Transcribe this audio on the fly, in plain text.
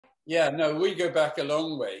Yeah, no, we go back a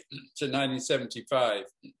long way to 1975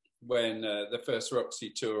 when the first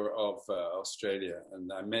Roxy tour of Australia,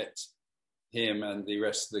 and I met him and the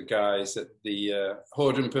rest of the guys at the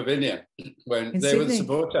Hordern Pavilion when In they were the Sydney.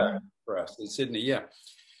 support act for us in Sydney. Yeah,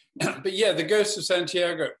 but yeah, the Ghost of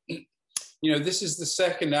Santiago. This is the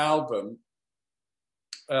second album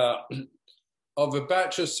uh, of a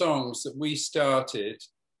batch of songs that we started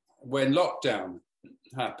when lockdown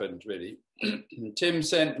happened, really. Tim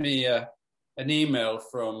sent me an email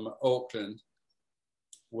from Auckland,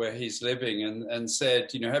 where he's living, and said,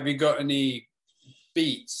 have you got any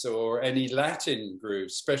beats or any Latin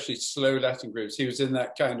grooves, especially slow Latin grooves? He was in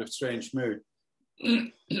that kind of strange mood.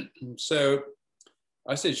 So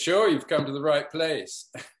I said, sure, you've come to the right place.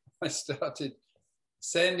 I started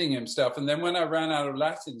sending him stuff. And then when I ran out of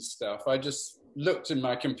Latin stuff, I just looked in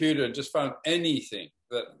my computer and just found anything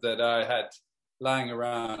that I had lying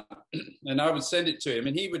around. And I would send it to him,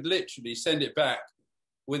 and he would literally send it back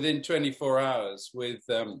within 24 hours with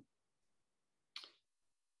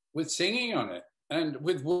singing on it and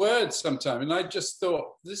with words sometimes. And I just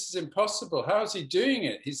thought, this is impossible. How is he doing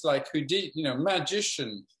it? He's like Houdini,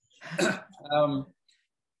 magician.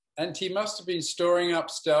 And he must have been storing up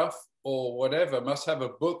stuff or whatever, must have a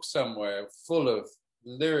book somewhere full of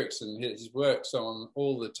lyrics and his works on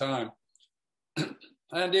all the time.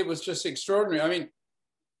 And it was just extraordinary. I mean,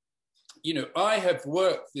 I have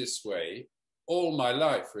worked this way all my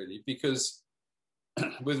life, really, because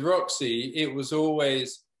with Roxy, it was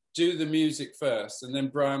always do the music first, and then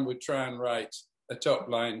Brian would try and write a top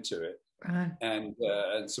line to it, Right.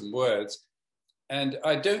 and some words. And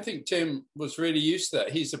I don't think Tim was really used to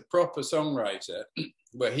that. He's a proper songwriter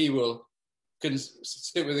where he can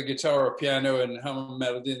sit with a guitar or piano and hum a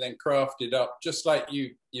melody and then craft it up, just like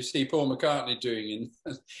you see Paul McCartney doing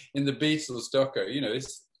in the Beatles doco.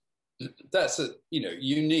 That's a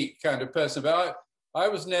unique kind of person. But I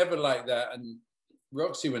was never like that, and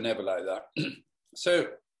Roxy were never like that. So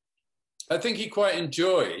I think he quite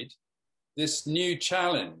enjoyed this new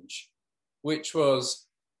challenge, which was,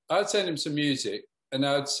 I'd send him some music and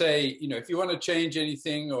I'd say, if you want to change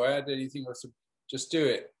anything or add anything, or just do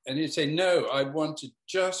it. And he'd say, no, I want to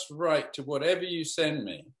just write to whatever you send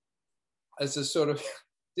me, as a sort of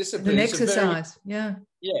discipline. An exercise, yeah.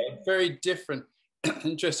 Yeah, very different,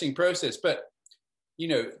 interesting process. But,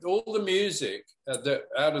 all the music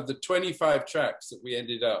out of the 25 tracks that we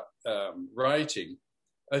ended up writing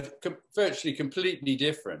are virtually completely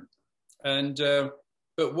different. And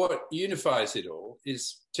but what unifies it all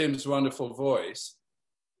is Tim's wonderful voice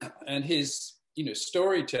and his,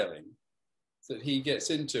 storytelling that he gets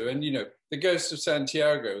into. And, The Ghost of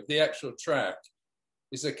Santiago, the actual track,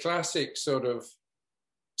 is a classic sort of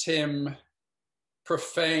Tim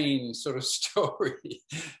profane sort of story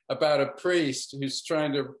about a priest who's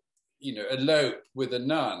trying to, elope with a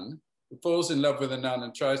nun, who falls in love with a nun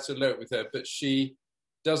and tries to elope with her, but she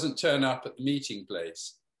doesn't turn up at the meeting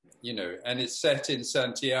place, and it's set in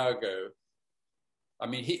Santiago. I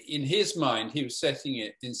mean, in his mind, he was setting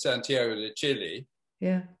it in Santiago de Chile.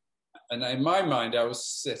 Yeah. And in my mind, I was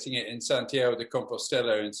setting it in Santiago de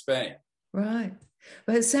Compostela in Spain. Right.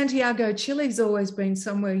 But Santiago, Chile's always been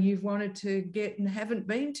somewhere you've wanted to get and haven't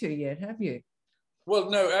been to yet, have you? Well,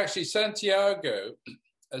 no, actually, Santiago,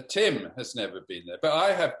 Tim has never been there, but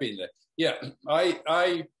I have been there. Yeah,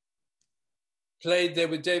 I played there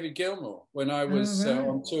with David Gilmour when I was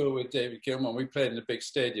on tour with David Gilmour. We played in a big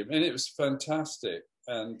stadium, and it was fantastic.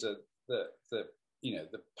 And the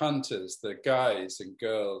punters, the guys and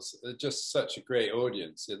girls, are just such a great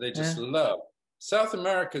audience. They just love. South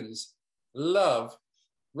Americans love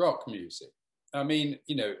rock music. I mean,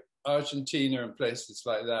 Argentina and places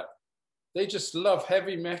like that, they just love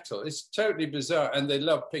heavy metal. It's totally bizarre. And they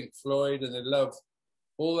love Pink Floyd, and they love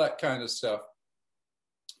all that kind of stuff.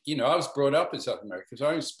 I was brought up in South America, so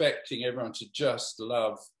I'm expecting everyone to just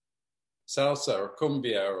love salsa or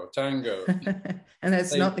cumbia or tango. And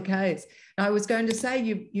that's not the case. I was going to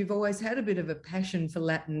say, you've always had a bit of a passion for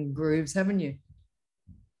Latin grooves, haven't you?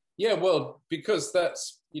 Yeah, well, because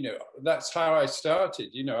that's how I started.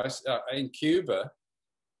 In Cuba,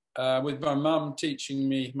 with my mum teaching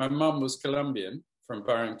me. My mum was Colombian, from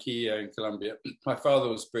Barranquilla in Colombia. My father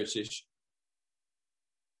was British.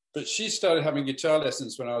 But she started having guitar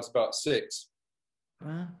lessons when I was about 6.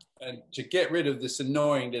 Wow. And to get rid of this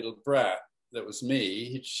annoying little brat that was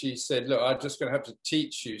me, she said, look, I'm just going to have to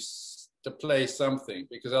teach you to play something,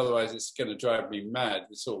 because otherwise it's going to drive me mad.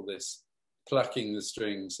 It's all this plucking the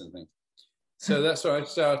strings and things. So that's why I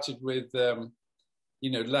started with,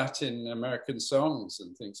 Latin American songs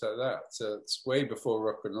and things like that. So it's way before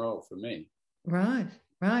rock and roll for me. Right.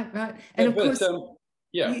 And of course,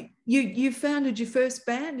 Yeah. You founded your first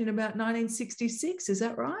band in about 1966, is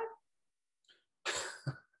that right?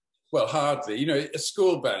 Well, hardly. You know, a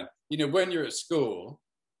school band. You know, when you're at school,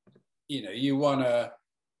 you know, you want to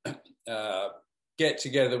get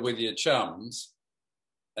together with your chums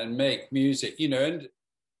and make music. You know, and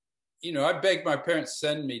you know, I begged my parents to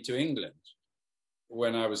send me to England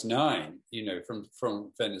when I was 9. You know,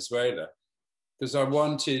 from Venezuela, because I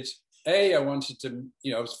wanted to.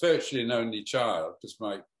 You know, I was virtually an only child because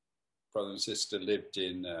my brother and sister lived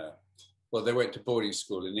in. Well, they went to boarding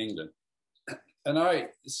school in England. And I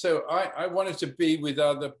wanted to be with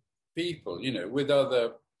other people, you know, with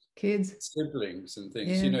other kids, siblings and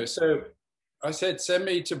things, yeah. you know. So I said, send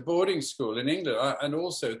me to boarding school in England. And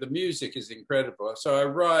also the music is incredible. So I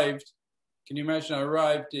arrived, can you imagine? I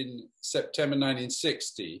arrived in September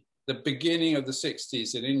 1960, the beginning of the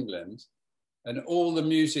 60s in England. And all the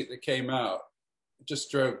music that came out just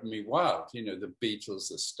drove me wild. You know, the Beatles,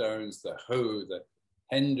 the Stones, the Who, the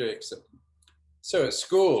Hendrix. So at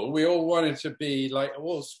school, we all wanted to be like,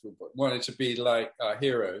 all school wanted to be like our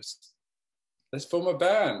heroes. Let's form a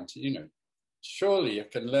band, you know. Surely you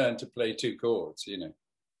can learn to play 2 chords, you know.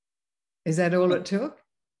 Is that all it took?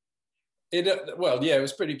 Well, yeah, it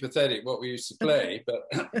was pretty pathetic what we used to play, but,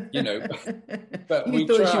 you know, but you we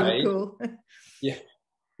thought tried. You were cool.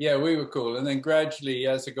 Yeah, we were cool. And then gradually,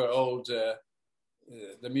 as I got older,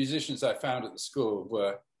 the musicians I found at the school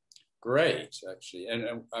were great, actually.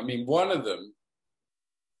 And I mean, one of them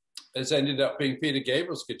has ended up being Peter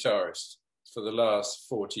Gabriel's guitarist for the last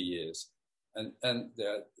 40 years. And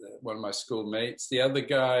one of my schoolmates. The other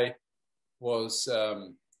guy is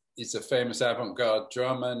a famous avant-garde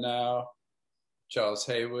drummer now, Charles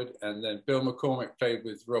Hayward. And then Bill McCormick played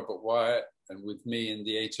with Robert Wyatt and with me in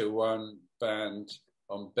the 801 band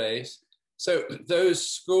on bass. So those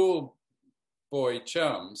schoolboy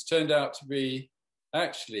chums turned out to be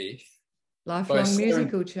actually lifelong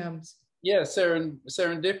musical chums. Yeah,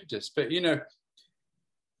 serendipitous. But you know,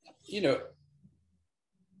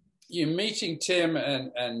 you're meeting Tim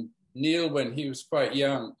and Neil when he was quite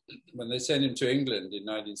young, when they sent him to England in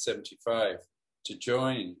 1975 to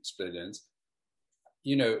join Split Enz.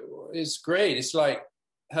 You know, it's great. It's like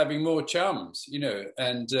having more chums, you know,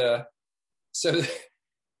 and so,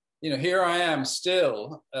 you know, here I am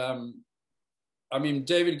still. I mean,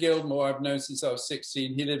 David Gilmour, I've known since I was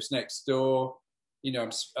 16. He lives next door. You know,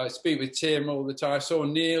 I speak with Tim all the time. I saw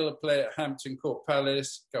Neil play at Hampton Court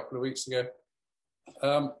Palace a couple of weeks ago.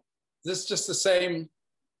 There's just the same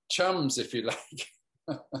chums, if you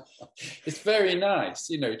like. It's very nice,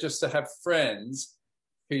 you know, just to have friends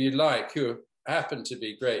who you like, who happen to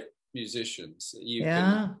be great musicians.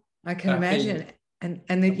 I can imagine. And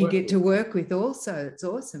that you get to work with also. It's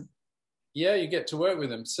awesome. Yeah, you get to work with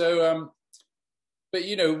them. So, but,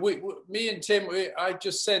 you know, me and Tim, I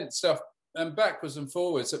just sent stuff and backwards and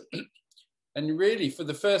forwards. And really, for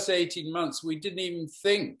the first 18 months, we didn't even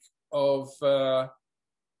think of,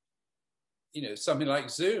 you know, something like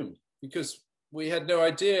Zoom, because we had no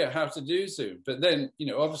idea how to do Zoom. But then, you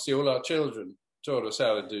know, obviously all our children taught us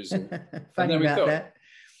how to do Zoom. Funny and then about that.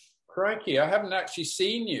 Crikey, I haven't actually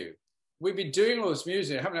seen you. We've been doing all this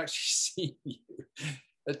music. I haven't actually seen you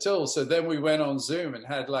at all. So then we went on Zoom and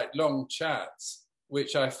had like long chats,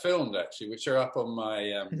 which I filmed actually, which are up on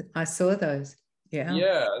my... I saw those. Yeah.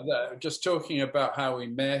 Yeah, just talking about how we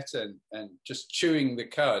met and just chewing the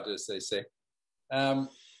cud, as they say.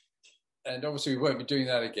 And obviously we won't be doing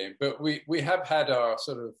that again. But we have had our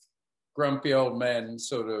sort of grumpy old men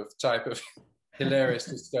sort of type of hilarious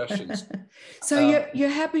discussions. So you're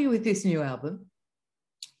happy with this new album?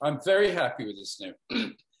 I'm very happy with this new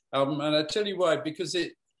album, and I tell you why. Because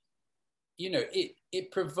it, you know,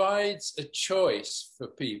 it provides a choice for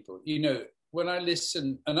people. You know, when I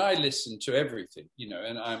listen, and I listen to everything, you know,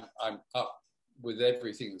 and I'm up with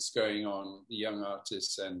everything that's going on, the young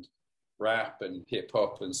artists and rap and hip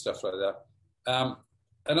hop and stuff like that.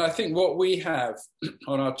 And I think what we have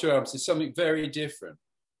on our 2 albums is something very different.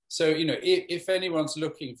 So, you know, if anyone's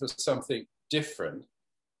looking for something different,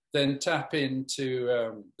 then tap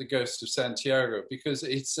into The Ghost of Santiago, because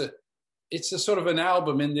it's a sort of an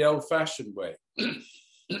album in the old-fashioned way.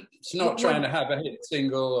 It's not trying to have a hit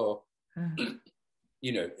single or,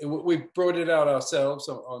 you know, we've brought it out ourselves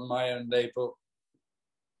on my own label.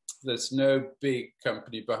 There's no big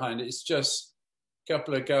company behind it. It's just a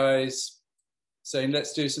couple of guys saying,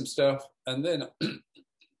 let's do some stuff. And then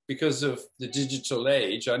because of the digital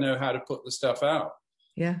age, I know how to put the stuff out.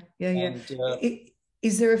 Yeah. And,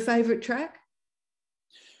 is there a favorite track?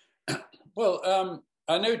 Well,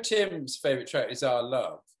 I know Tim's favorite track is Our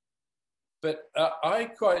Love, but I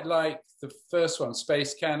quite like the first one,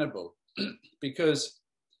 Space Cannibal, because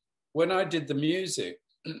when I did the music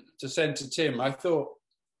to send to Tim, I thought,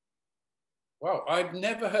 wow, I've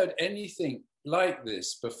never heard anything like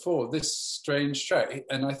this before, this strange track.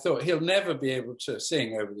 And I thought he'll never be able to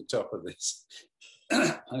sing over the top of this.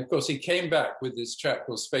 And of course, he came back with this track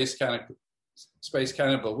called Space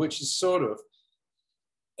Cannibal, which is sort of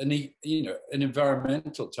an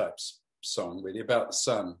environmental type song, really, about the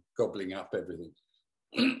sun gobbling up everything,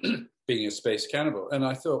 being a space cannibal. And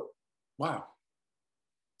I thought, wow,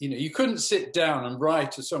 you couldn't sit down and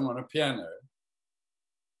write a song on a piano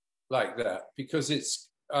like that, because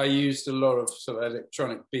I used a lot of sort of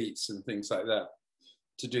electronic beats and things like that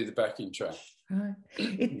to do the backing track. Right.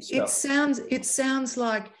 It sounds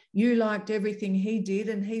like you liked everything he did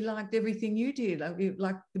and he liked everything you did,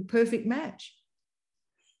 like the perfect match.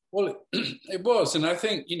 Well, it was. And I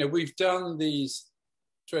think, we've done these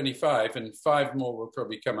 25 and 5 more will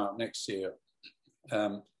probably come out next year.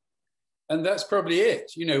 And that's probably it.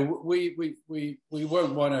 We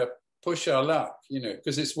won't want to push our luck,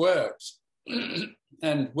 because it's worked.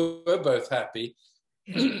 And we're both happy.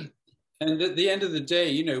 Yeah. And at the end of the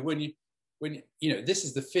day, when this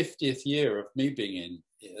is the 50th year of me being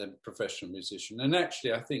a professional musician. And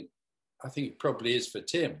actually, I think it probably is for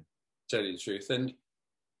Tim, to tell you the truth. And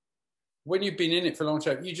when you've been in it for a long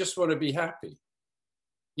time, you just want to be happy.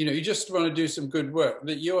 You just want to do some good work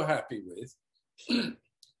that you're happy with.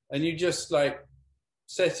 And you just like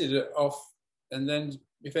set it off. And then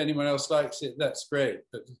if anyone else likes it, that's great.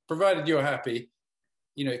 But provided you're happy,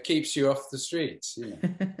 it keeps you off the streets.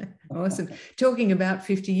 Awesome. Talking about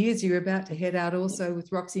 50 years, you're about to head out also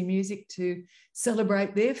with Roxy Music to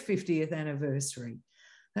celebrate their 50th anniversary.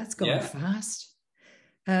 That's gone fast.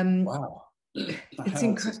 Wow. It's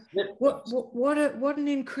incredible. What an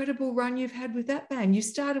incredible run you've had with that band. You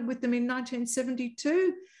started with them in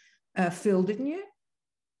 1972, Phil, didn't you?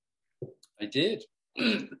 I did.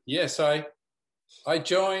 Yes, I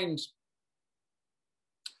joined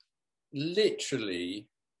literally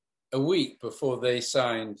a week before they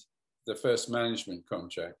signed the first management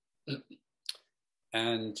contract.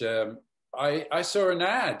 And I saw an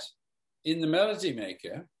ad in the Melody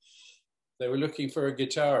Maker. They were looking for a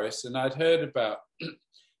guitarist, and I'd heard about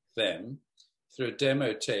them through a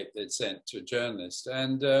demo tape they'd sent to a journalist.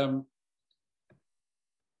 And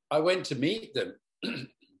I went to meet them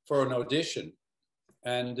for an audition.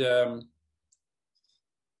 And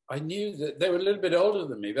I knew that they were a little bit older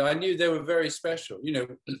than me, but I knew they were very special.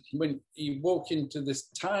 When you walk into this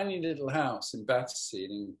tiny little house in Battersea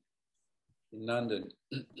in London,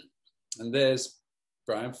 and there's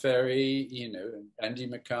Brian Ferry, and Andy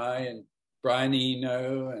Mackay and Brian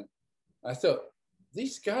Eno, and I thought,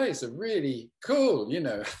 these guys are really cool,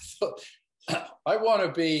 I thought, I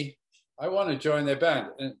want to join their band.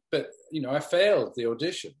 But I failed the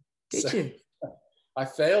audition. Did you? I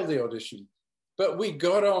failed the audition. But we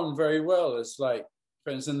got on very well as like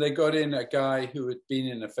friends, and they got in a guy who had been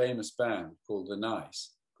in a famous band called The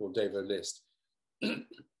Nice, called Dave List. And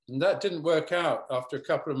that didn't work out. After a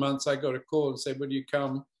couple of months, I got a call and said, will you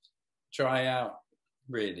come try out,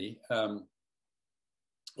 really?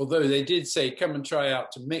 Although they did say, come and try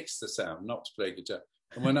out to mix the sound, not to play guitar.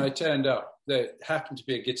 And when I turned up, there happened to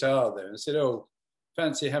be a guitar there. And I said, oh,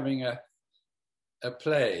 fancy having a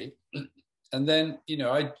play. And then,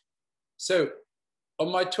 so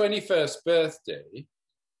on my 21st birthday,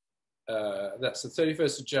 that's the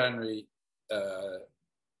 31st of January,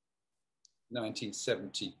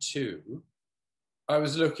 1972, I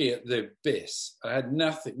was looking at the abyss. I had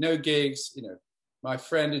nothing, no gigs, my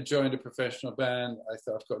friend had joined a professional band. I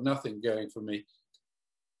thought, I've got nothing going for me.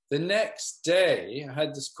 The next day, I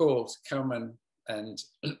had this call to come and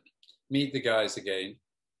meet the guys again.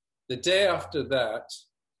 The day after that,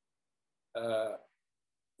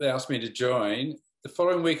 they asked me to join. The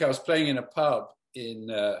following week, I was playing in a pub in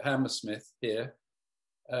Hammersmith here.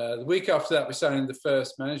 The week after that, we signed the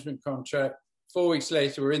first management contract. 4 weeks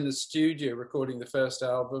later, we're in the studio recording the first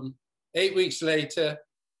album. 8 weeks later,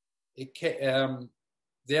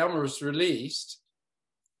 the album was released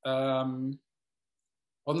on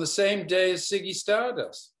the same day as Ziggy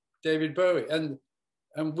Stardust, David Bowie. And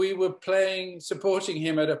we were supporting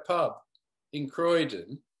him at a pub in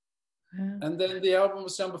Croydon. Yeah. And then the album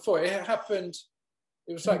was done before. It happened,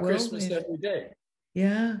 it was like Christmas every day.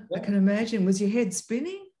 Yeah, I can imagine. Was your head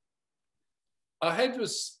spinning? My head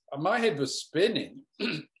was spinning.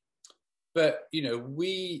 But,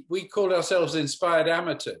 we called ourselves inspired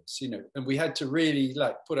amateurs, and we had to really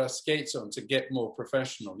put our skates on to get more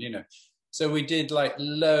professional, So we did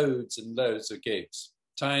loads and loads of gigs,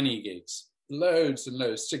 tiny gigs, loads and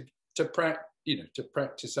loads to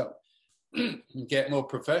practice up. get more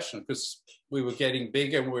professional, because we were getting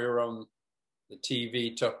bigger. We were on the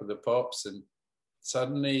TV, Top of the Pops, and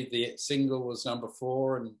suddenly the single was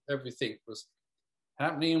 #4 and everything was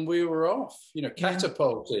happening, and we were off,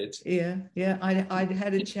 catapulted. Yeah. I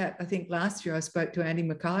had a chat, I think last year I spoke to Andy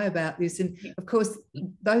Mackay about this, and of course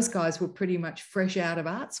those guys were pretty much fresh out of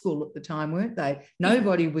art school at the time, weren't they?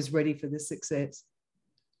 Nobody was ready for the success.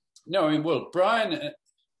 No, I mean, well, Brian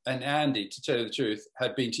and Andy, to tell you the truth,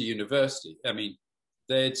 had been to university. I mean,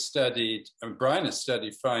 they'd studied, and Brian had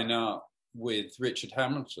studied fine art with Richard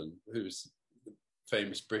Hamilton, who's the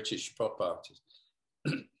famous British pop artist.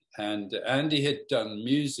 And Andy had done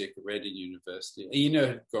music at Reading University. Eno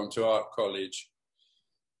had gone to art college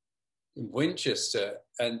in Winchester,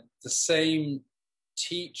 and the same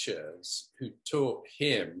teachers who taught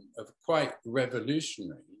him, of quite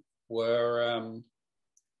revolutionary, were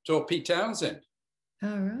taught Pete Townsend.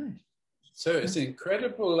 Oh, right. So it's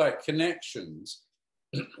incredible, like, connections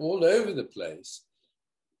all over the place.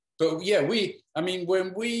 But yeah,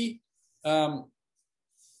 when we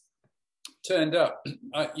turned up,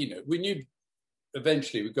 we knew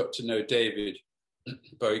eventually, we got to know David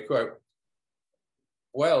Bowie quite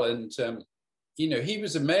well, and he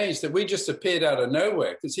was amazed that we just appeared out of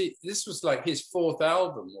nowhere, because this was like his 4th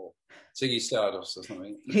album, or Ziggy Stardust or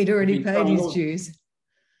something. He'd already paid his dues.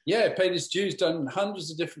 Yeah, paid his dues, done hundreds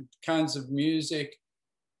of different kinds of music,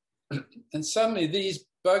 and suddenly these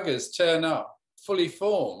buggers turn up fully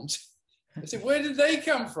formed. I said, where did they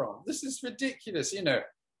come from? This is ridiculous, And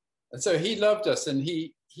so he loved us, and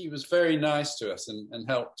he was very nice to us and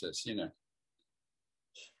helped us,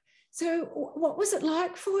 So what was it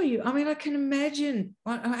like for you? I mean, I can imagine,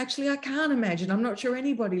 actually, I can't imagine. I'm not sure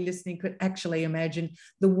anybody listening could actually imagine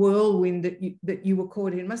the whirlwind that you were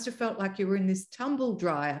caught in. It must have felt like you were in this tumble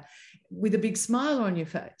dryer with a big smile on your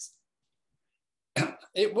face.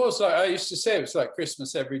 It was like, I used to say, it was like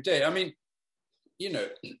Christmas every day. I mean,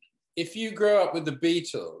 if you grow up with the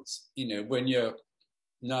Beatles, when you're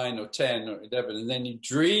 9 or 10 or 11, and then you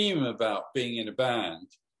dream about being in a band,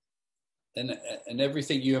 and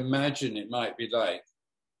everything you imagine it might be like,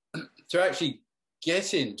 to actually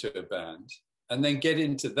get into a band and then get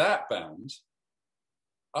into that band,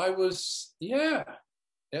 it's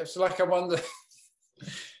like I won the,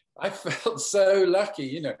 I felt so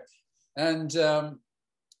lucky, and,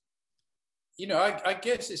 I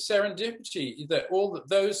guess it's serendipity that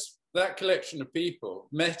that collection of people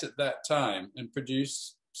met at that time and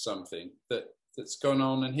produced something that's gone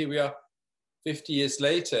on, and here we are 50 years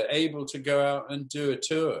later, able to go out and do a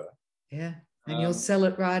tour. Yeah, and you'll sell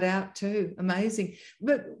it right out too. Amazing.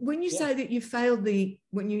 But when you say that you failed the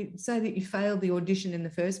audition in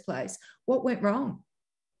the first place, what went wrong?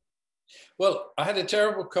 Well, I had a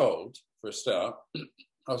terrible cold for a start.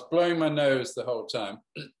 I was blowing my nose the whole time.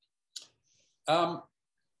 I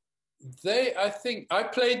think I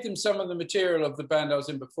played them some of the material of the band I was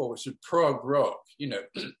in before, which was prog rock,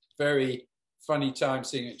 very funny time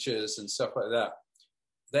signatures and stuff like that.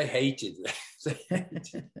 They hated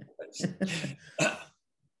it.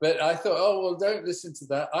 But I thought, oh, well, don't listen to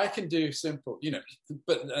that. I can do simple,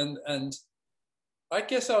 But and I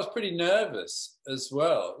guess I was pretty nervous as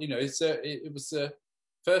well. It was the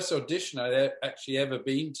first audition I'd actually ever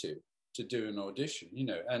been to do an audition,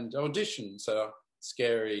 and auditions are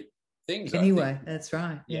scary things. Anyway, that's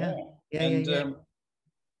right. Yeah.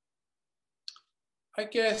 I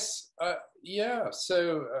guess,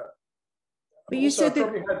 So, but you said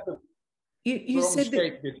that you said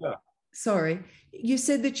that. Guitar. Sorry, you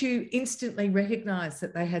said that you instantly recognised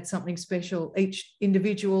that they had something special, each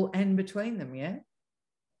individual and between them. Yeah.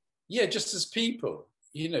 Yeah, just as people,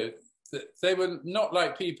 they were not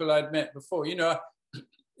like people I'd met before. I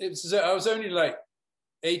was only like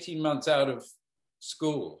 18 months out of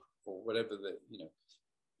school or whatever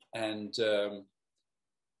and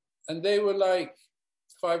they were like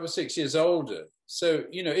 5 or 6 years older. So,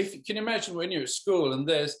 if you can imagine when you're at school and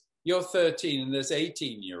you're 13 and there's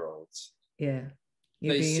 18-year-olds. Yeah.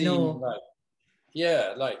 They seem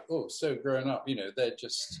like, oh, so grown up, they're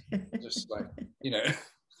just like,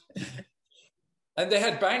 and they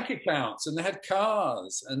had bank accounts and they had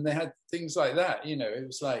cars and they had things like that, it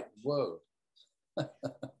was like, whoa.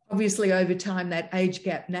 Obviously, over time, that age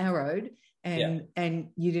gap narrowed. And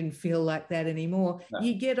you didn't feel like that anymore. No.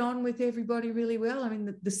 You get on with everybody really well. I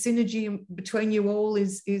mean, the synergy between you all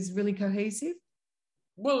is really cohesive.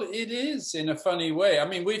 Well, it is in a funny way. I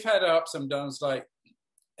mean, we've had ups and downs like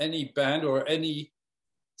any band or any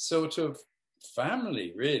sort of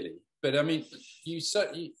family, really. But I mean,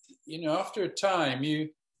 after a time, you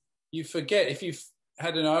forget. If you've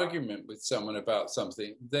had an argument with someone about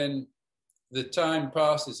something, then the time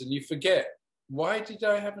passes and you forget, why did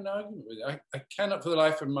I have an argument with him? I cannot for the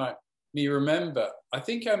life of me remember. I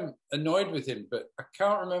think I'm annoyed with him, but I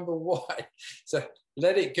can't remember why. So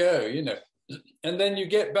let it go, you know. And then you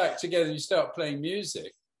get back together and you start playing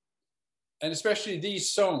music. And especially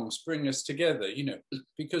these songs bring us together, you know,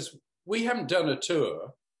 because we haven't done a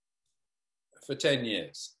tour for 10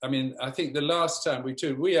 years. I mean, I think the last time we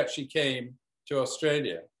toured, we actually came to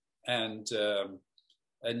Australia and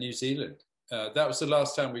New Zealand. That was the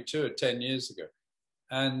last time we toured 10 years ago.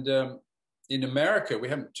 And in America, we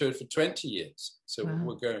haven't toured for 20 years. So wow.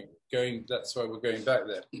 We're going, that's why we're going back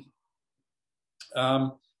there.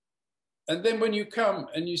 And then when you come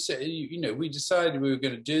and you say, you know, we decided we were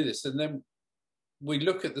going to do this, and then we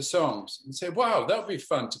look at the songs and say, wow, that would be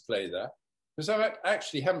fun to play that. Because I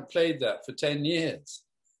actually haven't played that for 10 years.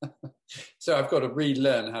 So I've got to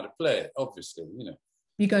relearn how to play it, obviously, you know.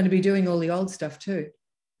 You're going to be doing all the old stuff too.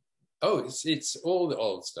 Oh, it's all the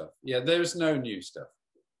old stuff. Yeah, there's no new stuff.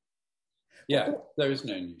 Yeah, there is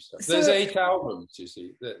no new stuff. There's 8 albums, you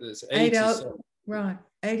see. There's 80 songs. Right,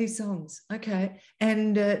 80 songs. Okay.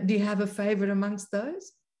 And do you have a favourite amongst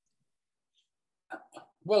those?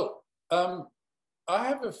 Well, I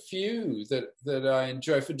have a few that I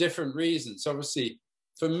enjoy for different reasons. Obviously,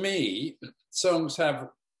 for me, songs have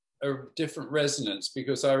a different resonance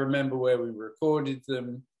because I remember where we recorded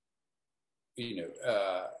them, you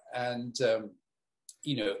know, and,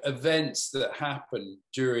 you know, events that happen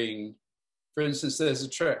during, for instance, there's a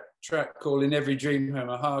track called In Every Dream Home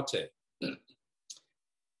a Heartache,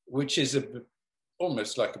 which is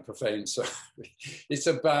almost like a profane song. It's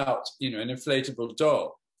about, you know, an inflatable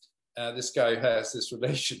doll. This guy who has this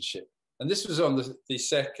relationship. And this was on the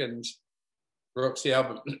second Roxy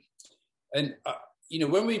album. And, you know,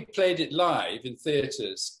 when we played it live in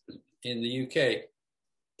theatres in the UK,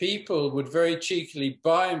 people would very cheekily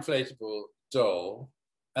buy inflatable doll,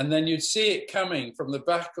 and then you'd see it coming from the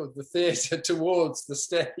back of the theatre towards the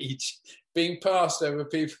stage, being passed over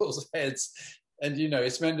people's heads. And, you know,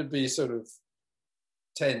 it's meant to be sort of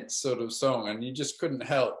tense sort of song, and you just couldn't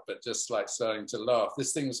help but just like starting to laugh.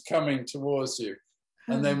 This thing was coming towards you.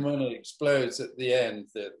 And then when it explodes at the end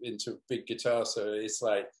into a big guitar solo, it's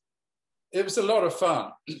like, it was a lot of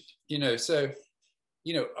fun, you know. So,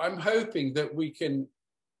 you know, I'm hoping that we can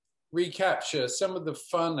recapture some of the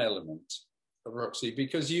fun element of Roxy,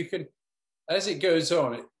 because you can, as it goes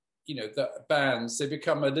on, you know, the bands, they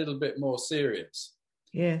become a little bit more serious.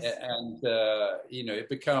 Yes. And, you know, it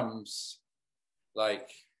becomes like,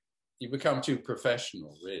 you become too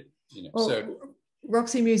professional, really, you know. Well, so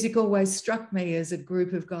Roxy Music always struck me as a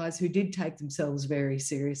group of guys who did take themselves very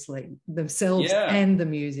seriously, themselves and the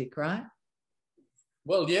music, right?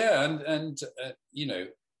 Well, yeah, and you know,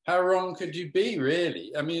 how wrong could you be,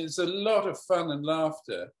 really? I mean, there's a lot of fun and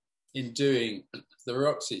laughter in doing the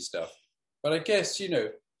Roxy stuff. But I guess, you know,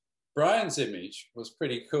 Brian's image was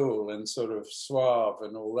pretty cool and sort of suave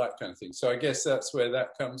and all that kind of thing. So I guess that's where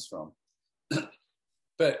that comes from.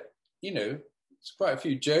 But, you know, it's quite a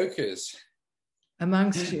few jokers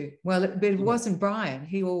amongst you. Well, but it wasn't Brian.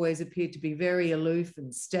 He always appeared to be very aloof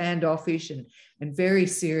and standoffish and very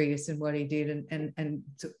serious in what he did. And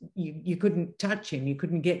you couldn't touch him. You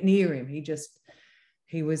couldn't get near him.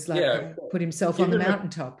 He was like, put himself on the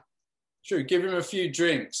mountaintop. True. Give him a few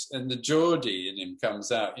drinks and the Geordie in him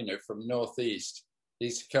comes out, you know, from Northeast.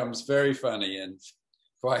 He becomes very funny and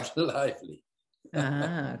quite lively.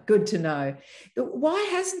 Good to know. Why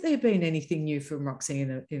hasn't there been anything new from Roxy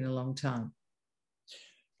in a long time?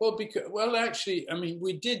 Well, actually, I mean,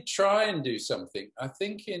 we did try and do something. I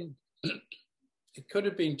think it could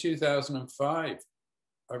have been 2005.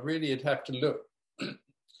 I really would have to look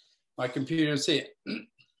my computer and see it.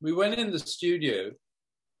 We went in the studio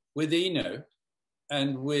with Eno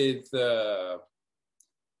and with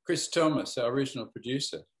Chris Thomas, our original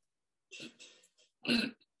producer.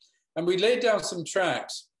 And we laid down some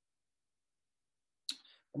tracks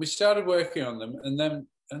and we started working on them,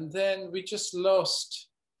 and then we just lost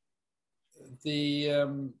the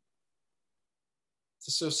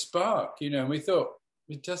sort of spark, you know, and we thought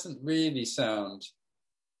it doesn't really sound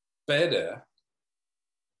better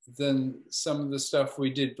than some of the stuff we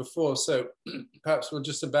did before, so perhaps we'll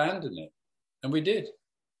just abandon it. And we did.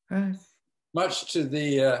 Right. Much to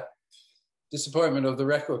the disappointment of the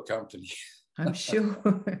record company. I'm sure.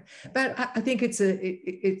 But I think it's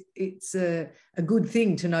a good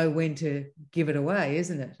thing to know when to give it away,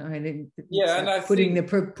 isn't it? I mean, and I pushing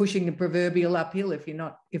the proverbial uphill if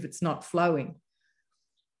it's not flowing.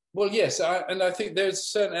 Well, yes, and I think there's a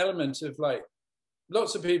certain element of, like,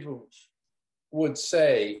 lots of people would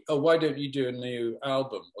say, oh, why don't you do a new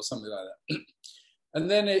album or something like that? And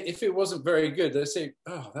then if it wasn't very good, they say,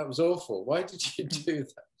 "Oh, that was awful. Why did you do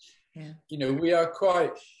that?" Yeah. You know, we are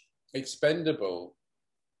quite expendable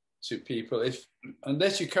to people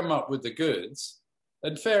unless you come up with the goods.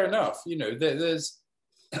 And fair enough, you know,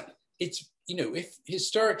 it's, you know, if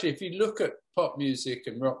historically, if you look at pop music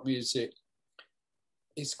and rock music,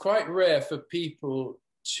 it's quite rare for people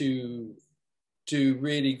to do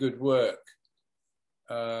really good work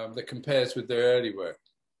that compares with their early work.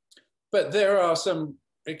 But there are some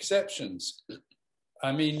exceptions.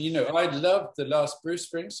 I mean, you know, I loved the last Bruce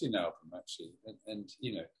Springsteen album, actually, and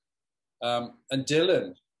you know, and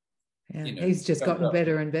Dylan. Yeah, you know, he's just gotten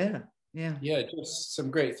better and better. Yeah. Yeah, just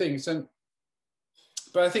some great things.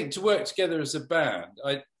 But I think to work together as a band,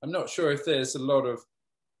 I'm not sure if there's a lot of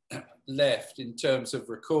left in terms of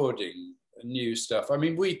recording new stuff. I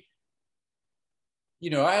mean, you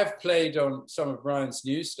know, I have played on some of Brian's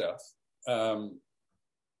new stuff,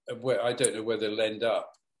 where I don't know whether it'll end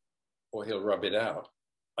up or he'll rub it out.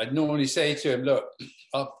 I'd normally say to him, "Look,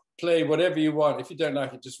 I'll play whatever you want. If you don't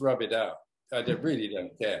like it, just rub it out. I really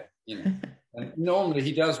don't care," you know. And normally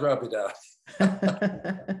he does rub it out.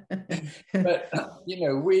 But you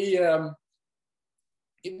know, we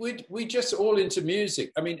just all into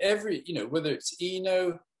music. I mean, you know, whether it's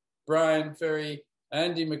Eno, Brian Ferry,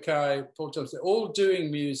 Andy Mackay, Paul Thompson, all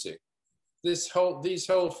doing music. These whole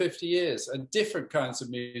 50 years, and different kinds of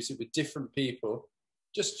music with different people,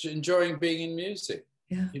 just enjoying being in music.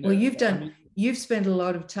 Yeah. You know? Well, you've spent a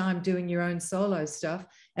lot of time doing your own solo stuff,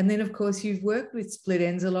 and then of course you've worked with Split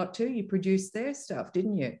Enz a lot too. You produced their stuff,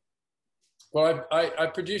 didn't you? Well, I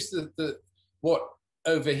produced what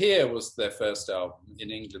over here was their first album in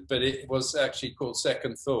England, but it was actually called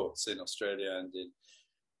Second Thoughts in Australia,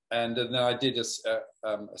 and then I did a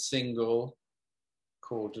single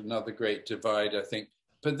called Another Great Divide, I think.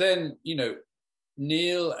 But then, you know,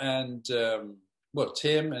 Neil and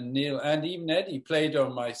Tim and Neil and even Eddie played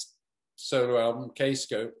on my solo album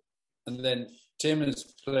K-Scope, and then Tim has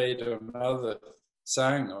played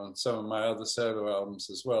sang on some of my other solo albums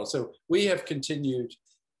as well. So we have continued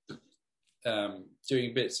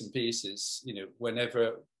doing bits and pieces, you know,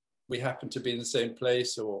 whenever we happen to be in the same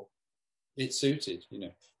place or it's suited, you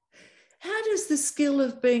know. How does the skill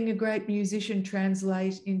of being a great musician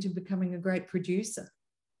translate into becoming a great producer?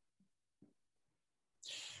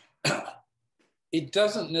 It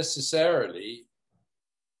doesn't necessarily.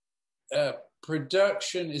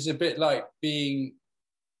 Production is a bit like being,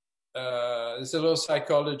 there's a lot of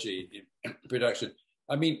psychology in production.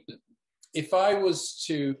 I mean, if I was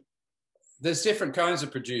to, there's different kinds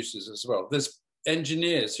of producers as well. There's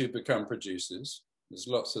engineers who become producers. There's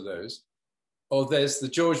lots of those. Or there's the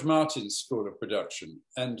George Martin School of Production.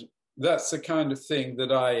 And that's the kind of thing that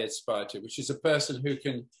I aspire to, which is a person who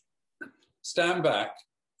can stand back,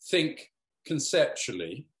 think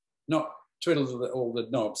conceptually, not twiddle all the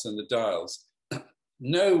knobs and the dials,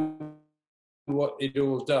 know what it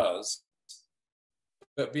all does,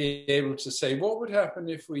 but be able to say, what would happen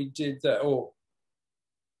if we did that? Or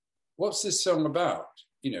what's this song about?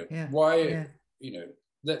 You know, why, you know,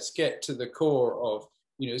 let's get to the core of,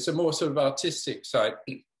 you know, it's a more sort of artistic side.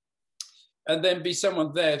 And then be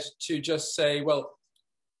someone there to just say, well,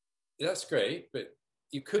 that's great, but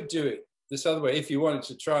you could do it this other way if you wanted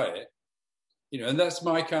to try it. You know, and that's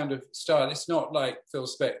my kind of style. It's not like Phil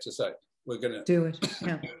Spector's like, we're going to do it.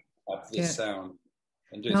 Yeah. Have this sound.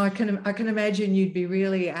 And no, I can imagine you'd be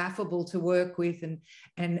really affable to work with, and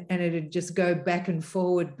it'd just go back and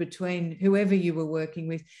forward between whoever you were working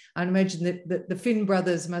with. I imagine that the Finn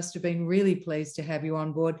brothers must have been really pleased to have you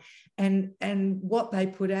on board, and what they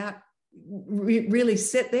put out really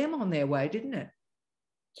set them on their way, didn't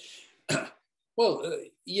it? Well,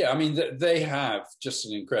 yeah, I mean, they have just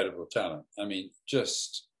an incredible talent. I mean,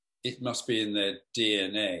 just, it must be in their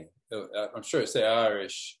DNA. I'm sure it's their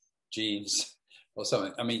Irish genes or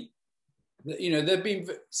something. I mean, you know, there have been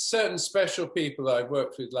certain special people that I've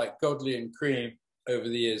worked with, like Godley and Cream, over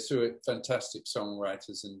the years, who are fantastic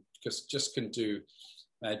songwriters and just can do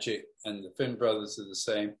magic. And the Finn brothers are the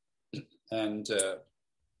same. And,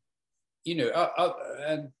 you know,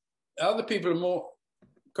 and other people are more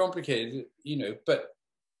complicated, you know, but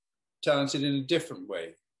talented in a different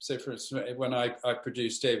way. So, for instance, when I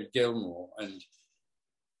produced David Gilmour and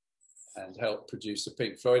helped produce a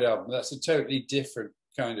Pink Floyd album, that's a totally different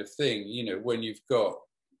kind of thing, you know, when you've got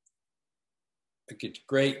a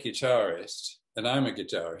great guitarist, and I'm a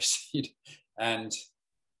guitarist, and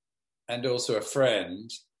also a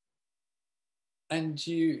friend, and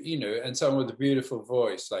you know, and someone with a beautiful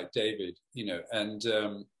voice like David, you know,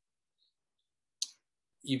 and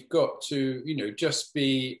you've got to, you know, just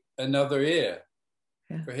be another ear,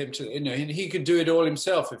 Yeah. for him to, he could do it all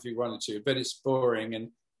himself if he wanted to, but it's boring, and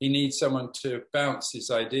he needs someone to bounce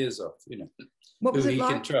his ideas off, What was who it he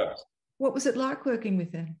like? can trust. What was it like working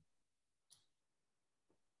with them?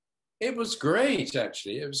 It was great,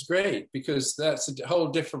 actually. It was great because that's a whole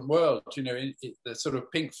different world, the sort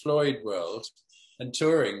of Pink Floyd world, and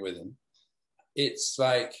touring with him. It's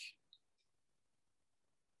like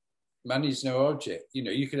money's no object.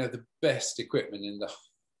 You can have the best equipment in the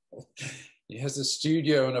whole. He has a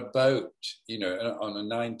studio on a boat, on a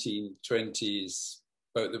 1920s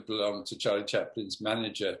boat that belonged to Charlie Chaplin's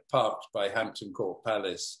manager, parked by Hampton Court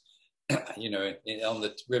Palace, on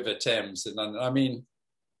the River Thames. And I mean,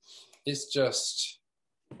 it's just,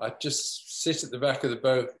 I just sit at the back of the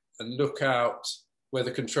boat and look out where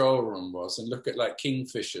the control room was and look at like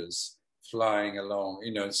kingfishers flying along,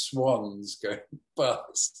 and swans going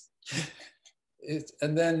past.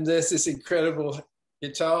 And then there's this incredible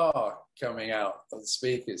guitar coming out of the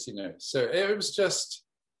speakers, So it was just,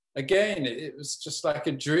 again, it was just like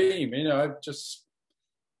a dream, I just,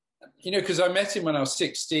 because I met him when I was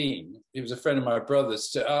 16. He was a friend of my brother's,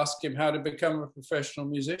 to ask him how to become a professional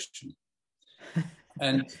musician.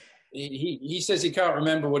 And he says he can't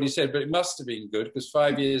remember what he said, but it must have been good, because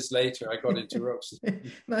 5 years later I got into Roxy.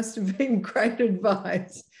 Must have been great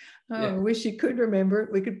advice. Oh, yeah. I wish you could remember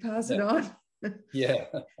it. We could pass it on. Yeah.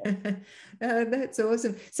 That's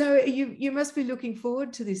awesome. So you must be looking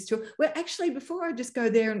forward to this tour. Well, actually, before I just go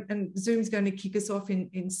there, and Zoom's going to kick us off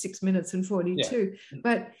in 6 minutes and 42, yeah.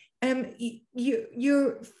 But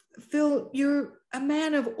Phil, you're a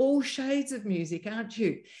man of all shades of music, aren't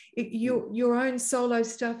you? Your own solo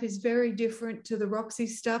stuff is very different to the Roxy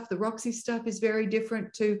stuff. The Roxy stuff is very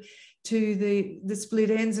different to the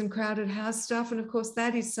Split Ends and Crowded House stuff, and of course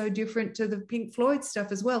that is so different to the Pink Floyd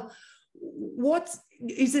stuff as well. What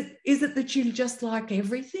is it? Is it that you just like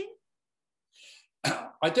everything?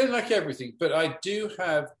 I don't like everything, but I do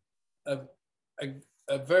have a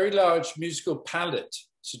very large musical palette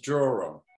to draw on.